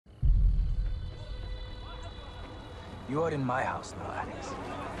You are in my house now, Alex.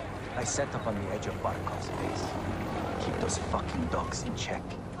 I set up on the edge of Barkov's base. Keep those fucking dogs in check.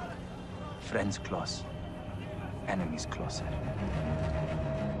 Friends close. Enemies closer.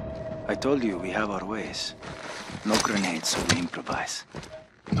 I told you we have our ways. No grenades, so we improvise.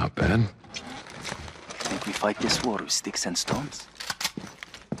 Not bad. Think we fight this war with sticks and stones?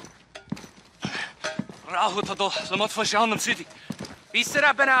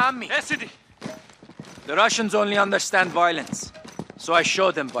 The Russians only understand violence, so I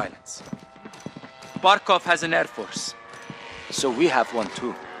show them violence. Barkov has an air force, so we have one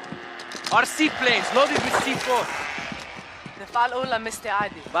too. Our seaplanes loaded with C4.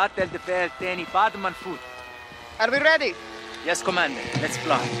 Are we ready? Yes, Commander. Let's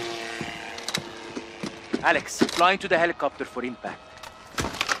fly. Alex, fly into the helicopter for impact.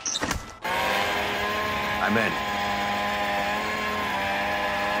 I'm in.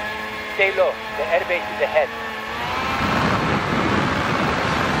 Stay low. The airbase is ahead.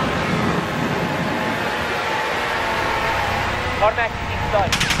 Tarmac is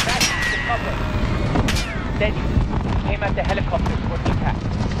inside. Back to the cover. Steady. Aim at the helicopter for impact.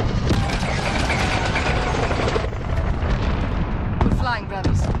 We're flying,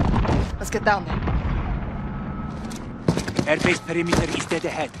 brothers. Let's get down there. Airbase perimeter is dead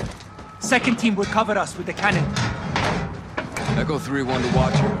ahead. Second team will cover us with the cannon. Echo 3-1 to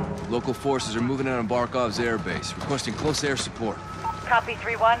Watcher. Local forces are moving in on Barkov's airbase, requesting close air support. Copy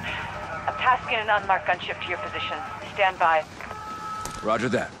 3-1. I'm tasking an unmarked gunship to your position. Stand by. Roger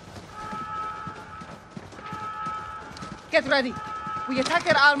that. Get ready. We attack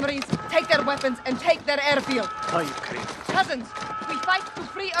their armories, take their weapons, and take their airfield. Cousins, we fight to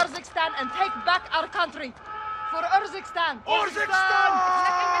free Urzikstan and take back our country. For Urzikstan! Urzikstan!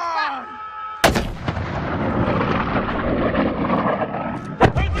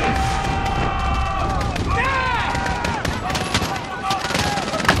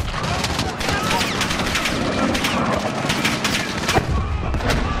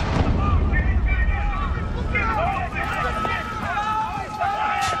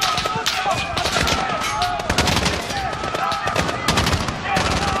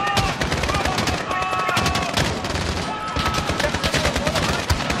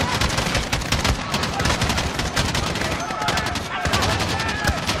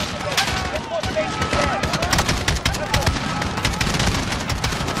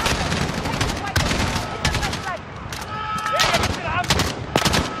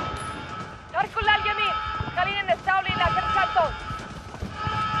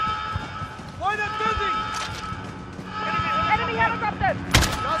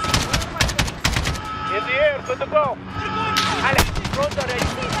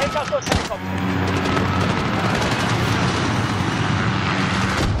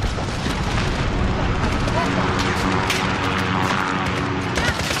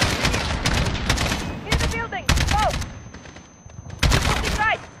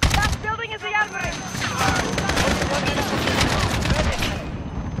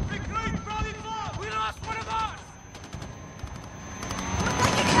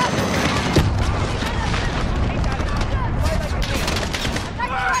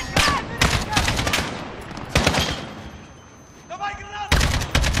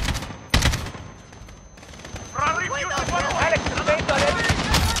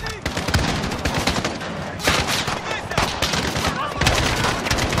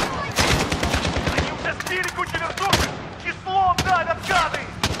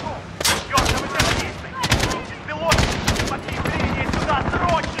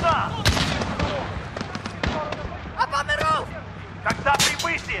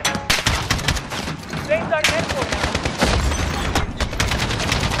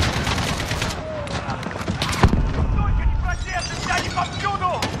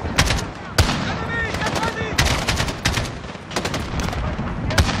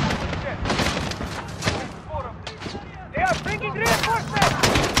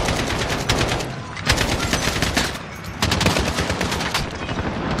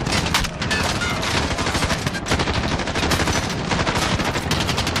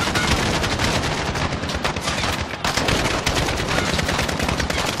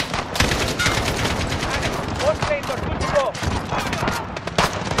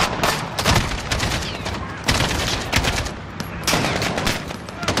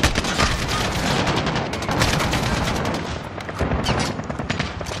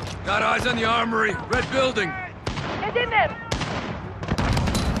 Got eyes on the armory. Red building. Get in there!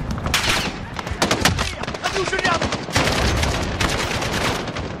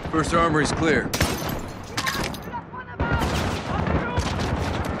 First armory's clear.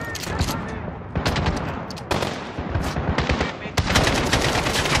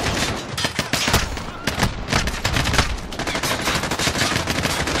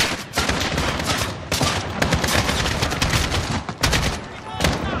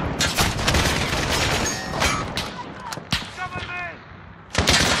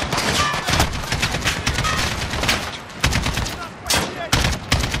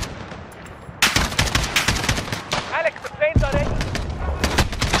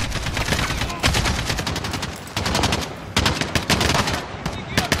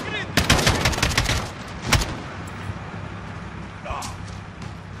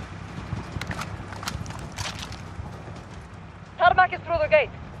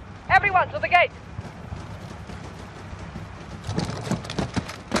 3-1, to the gate.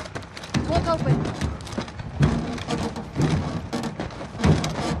 Won't open.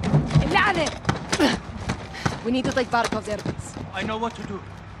 We need to take Barkov's airbase. I know what to do.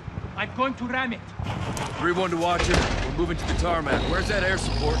 I'm going to ram it. 3-1 to Watcher. We're moving to the tarmac. Where's that air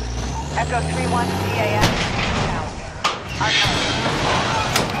support? Echo 3-1, DAS. Now. Our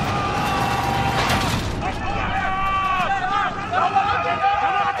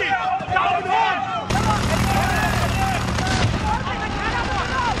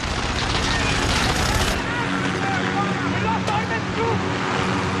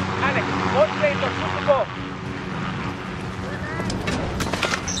Alex, both planes are good to go.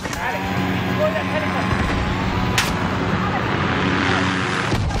 Alex, go that helicopter.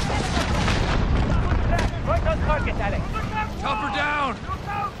 Right on target, Alex. Chopper down!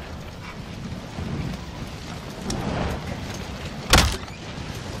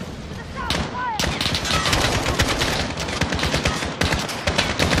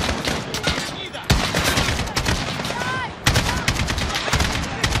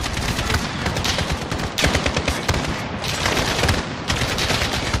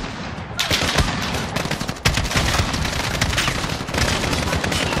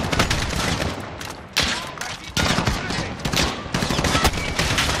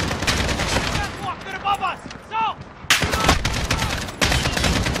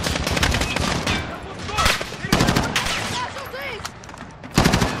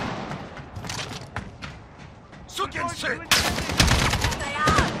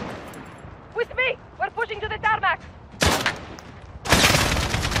 With me! We're pushing to the tarmac!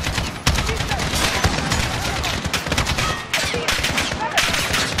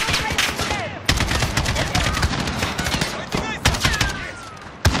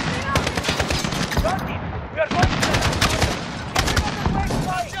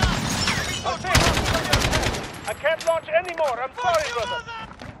 I can't launch anymore. I'm sorry, brother.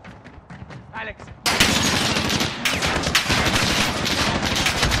 Alex.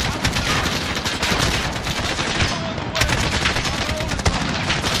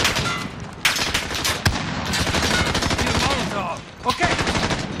 Okay.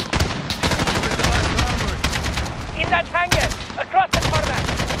 In that hangar, across the tarmac.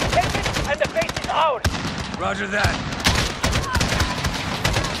 Take it, and the base is ours. Roger that.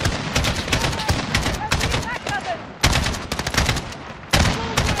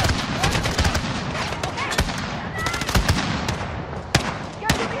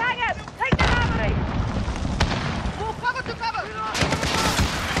 Get to the hangar! Take the armory! Move cover to cover!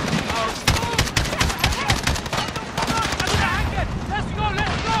 Let's go,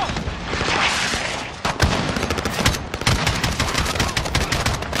 let's go!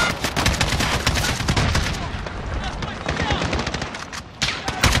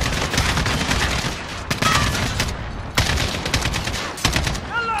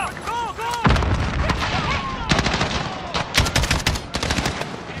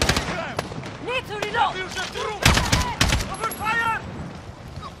 Need to reload! Open fire!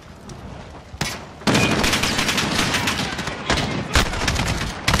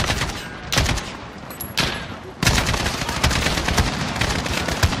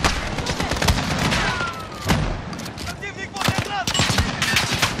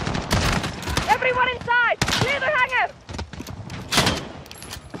 Everyone inside! Clear the hangar!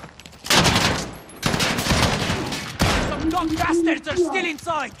 Some dumb bastards are still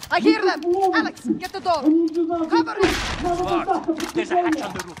inside! I hear them! Alex, get the door! Cover him! Smart. There's a hatch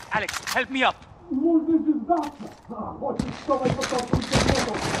on the roof. Alex, help me up.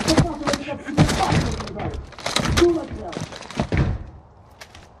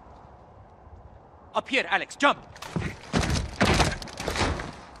 Up here, Alex, jump!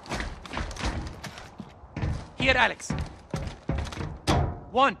 Here, Alex.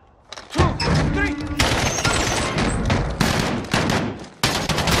 1, 2, 3!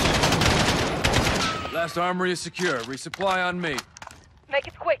 Last armory is secure. Resupply on me. Make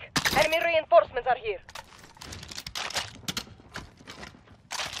it quick. Enemy reinforcements are here.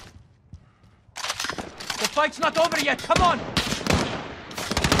 The fight's not over yet, come on!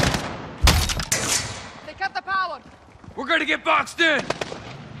 They cut the power! We're gonna get boxed in!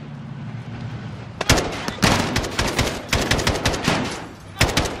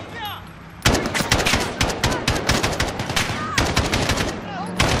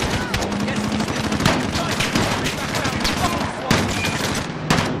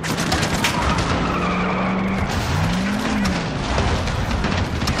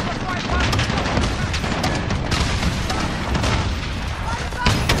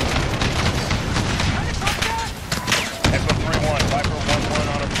 Echo 3-1, Viper 1-1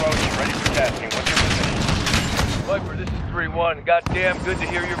 1-1. Goddamn good to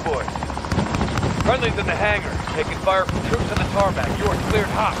hear your voice. Friendly's in the hangar, taking fire from troops on the tarmac. You are cleared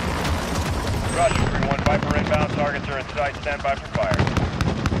hot. Roger, 3-1 Viper inbound. Targets are in sight. Stand by for fire.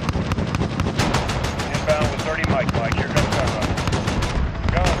 Inbound with 30 Mike. Here comes gun runner.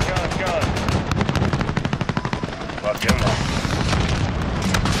 Gun. Well, give him up.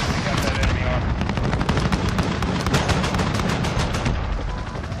 We got that enemy arm.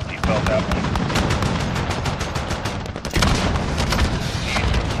 Seatbelt that one.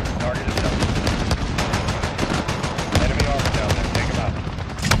 Target is down. Enemy armor down there. Take him out.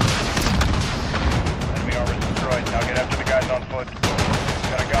 Enemy armor is destroyed. Now get after the guys on foot.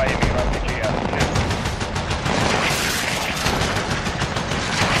 Got a guy aiming an RPG at him, too.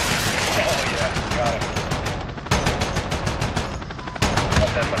 Oh, yeah. Got him.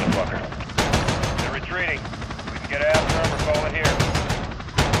 Got that motherfucker. They're retreating. We can get after them or call it here.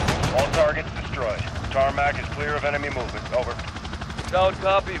 All targets destroyed. Tarmac is clear of enemy movement. Over. Solid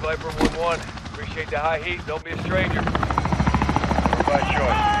copy, Viper 1-1. Appreciate the high heat. Don't be a stranger. By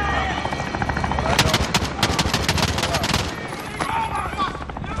choice.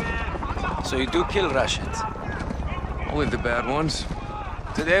 So you do kill Russians. Only the bad ones.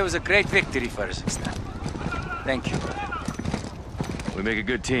 Today was a great victory for Kazakhstan. Thank you, brother. We make a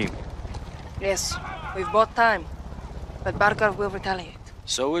good team. Yes, we've bought time. But Barkov will retaliate.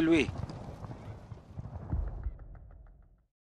 So will we.